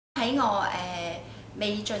喺我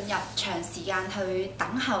未進入長時間去等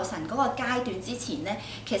候神嗰個階段之前咧，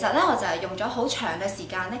其實咧我就係用咗好長嘅時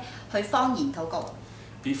間咧去方言禱告。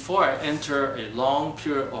Before I enter a long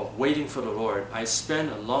period of waiting for the Lord, I spend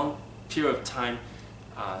a long period of time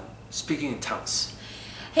speaking in tongues.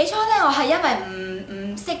 起初咧，我係因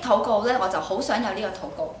為唔識禱告咧，我就好想有呢個禱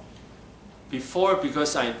告。Before,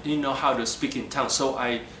 because I didn't know how to speak in tongues, so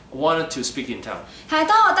I wanted to speak in tongues. 係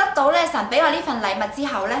當我得到咧神俾我呢份禮物之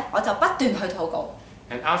後咧，我就不斷去禱告。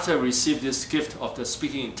And after I received this gift of the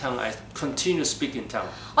speaking in tongues, I continue to speak in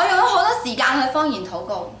tongues. 我用咗好多時間去方言禱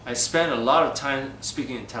告。I spent a lot of time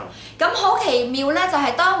speaking in tongues. 咁好奇妙咧，就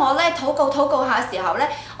係當我咧禱告下嘅時候咧，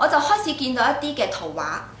我就開始見到一啲嘅圖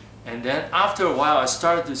畫。And then after a while, I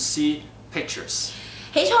started to see pictures.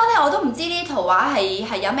 起初咧，我都唔知呢啲圖畫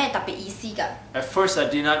係有咩特別意思㗎。At first, I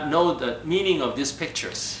did not know the meaning of these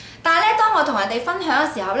pictures. 但係咧，當我同人哋分享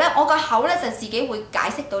嘅時候咧，我個口咧就自己會解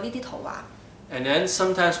釋到呢啲圖畫。And then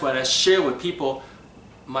sometimes when I share with people,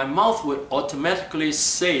 my mouth would automatically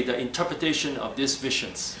say the interpretation of these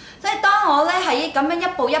visions. 所以當我咧喺咁樣一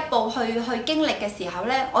步一步去經歷嘅時候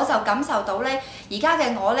咧，我就感受到咧，而家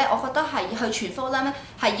嘅我咧，我覺得係去傳福音咧，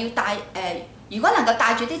係要帶如果能夠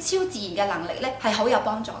帶住啲超自然嘅能力咧，係好有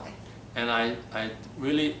幫助嘅。And I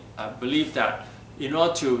really believe that in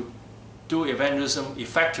order to do evangelism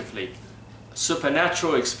effectively,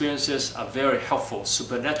 supernatural experiences are very helpful.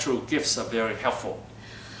 Supernatural gifts are very helpful.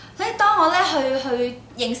 所以當我咧去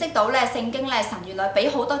認識到咧聖經咧，神原來俾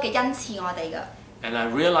好多嘅恩賜我哋㗎。And I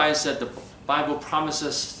realize that the Bible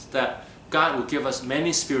promises that God will give us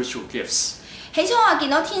many spiritual gifts. 起初我見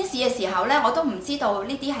到天使嘅時候咧，我都唔知道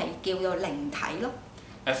呢啲係叫做靈體咯。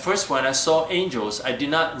At first, when I saw angels, I did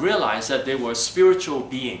not realize that they were spiritual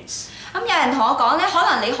beings. 咁有人同我講咧，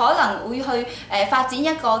你可能會去發展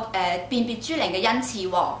一個辨別諸靈嘅恩賜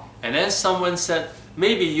喎。And then someone said,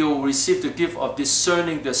 maybe you will receive the gift of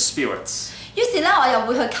discerning the spirits. 於是咧，我又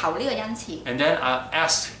會去求呢個恩賜。And then I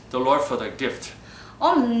asked the Lord for the gift.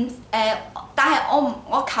 但係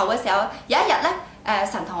我求嘅時候，有一日咧，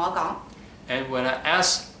神同我講。And when I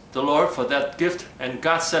asked the Lord for that gift, and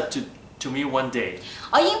God said to me one day,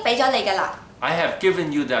 我已經俾咗你㗎啦。I have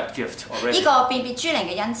given you that gift already. 呢個辨別諸靈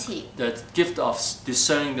嘅恩賜。The gift of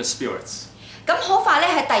discerning the spirits. 咁好快咧，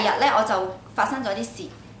喺第二日咧，我就發生咗啲事。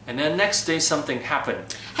And then next day something happened.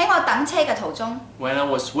 喺我等車嘅途中。When I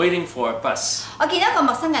was waiting for a bus. 我見到一個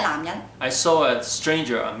陌生嘅男人。I saw a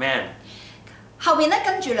stranger, a man. 後邊咧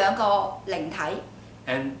跟住兩個靈體。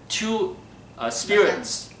And two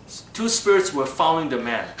spirits were following the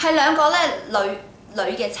man. 係兩個咧女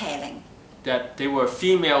嘅邪靈。That they were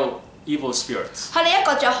female evil spirits. 佢哋一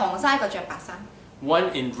個着紅衫，一個着白衫。One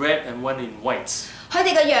in red and one in white. 佢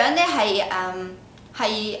哋嘅樣咧係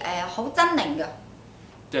好猙獰嘅。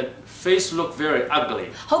The face looked very ugly.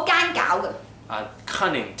 好奸狡嘅。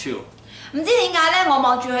Cunning too. 唔知點解咧？我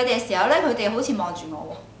望住佢哋嘅時候咧，佢哋好似望住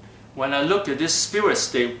我喎。When I looked at these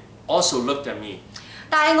spirits, they also looked at me.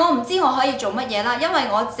 但係我唔知我可以做乜嘢啦，因為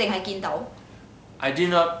我淨係見到。I did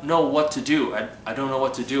not know what to do. I don't know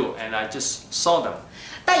what to do, and I just saw them.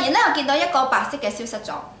 突然咧，我見到一個白色嘅消失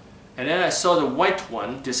咗。And then I saw the white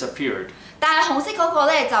one disappeared. 但係紅色嗰個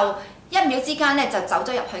咧就一秒之間咧就走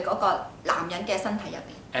咗入去嗰個男人嘅身體入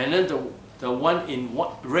邊。And then the one in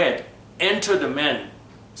red entered the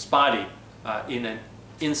man's body in an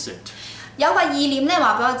instant. 有個意念咧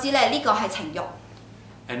話俾我知咧，呢個係情慾。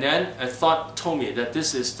And then a thought told me that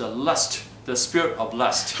this is the lust, the spirit of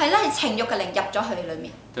lust. 係咧，係情慾嘅靈入咗去裡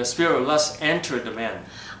面。The spirit of lust entered the man.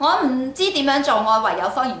 我唔知點樣做，我唯有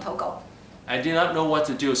方言禱告。I did not know what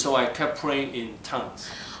to do, so I kept praying in tongues.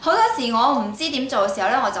 好多時我唔知點做嘅時候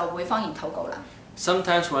咧，我就會方言禱告啦。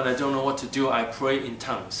Sometimes when I don't know what to do, I pray in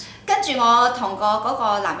tongues. 跟住我同嗰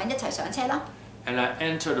個男人一齊上車啦。And I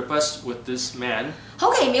entered the bus with this man.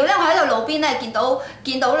 好奇妙咧！我喺度路邊咧見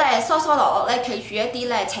到咧疏疏落落咧企住一啲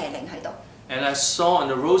咧邪靈喺度。And I saw on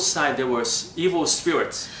the roadside there were evil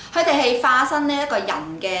spirits. 佢哋係化身呢一個人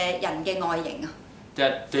嘅外形啊。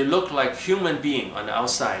That they look like human being on the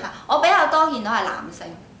outside. 我比較多見到係男性。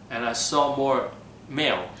And I saw more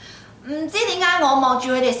male. 唔知點解我望住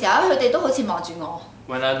佢哋時候，佢哋都好似望住我。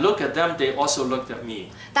When I look at them, they also looked at me.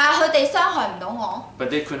 但係佢哋傷害唔到我。But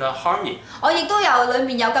they could not harm me. 我亦都裡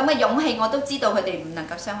面有咁嘅勇氣，我都知道佢哋唔能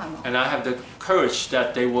夠傷害我。And I have the courage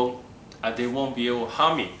that they won't be able to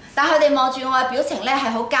harm me. 但係佢哋望住我嘅表情咧係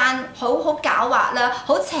好狡猾啦，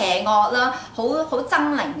好邪惡啦，好猙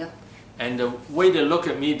獰嘅。And the way they look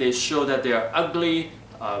at me, they show that they are ugly,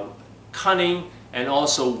 cunning, and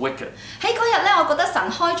also wicked. 喺嗰日咧，我覺得神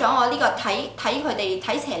開咗我呢個睇佢哋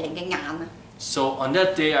睇邪靈嘅眼啊。So on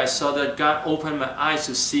that day, I saw that God opened my eyes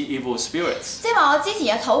to see evil spirits. 即係話我之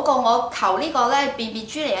前嘅禱告，我求呢個咧辨別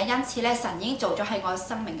諸靈嘅恩賜咧，神已經做咗喺我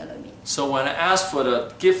生命嘅裏面。So when I asked for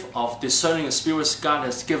the gift of discerning the spirits, God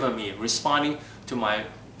has given me, responding to my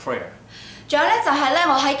prayer. 仲有咧就係咧，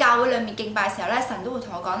我喺教會裏面敬拜嘅時候咧，神都會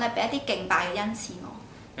同我講咧，俾一啲敬拜嘅恩賜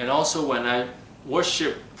我。And also when I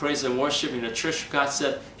worship, praise and worship in the church, God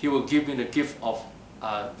said He will give me the gift of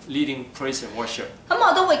leading praise and worship. 咁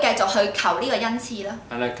我都會繼續去求呢個恩賜啦。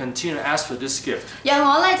And I continue to ask for this gift. 讓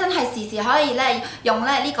我咧真係時時可以咧用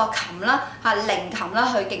咧呢個琴啦靈琴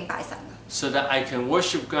啦去敬拜神。So that I can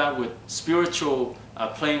worship God with spiritual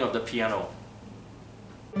playing of the piano.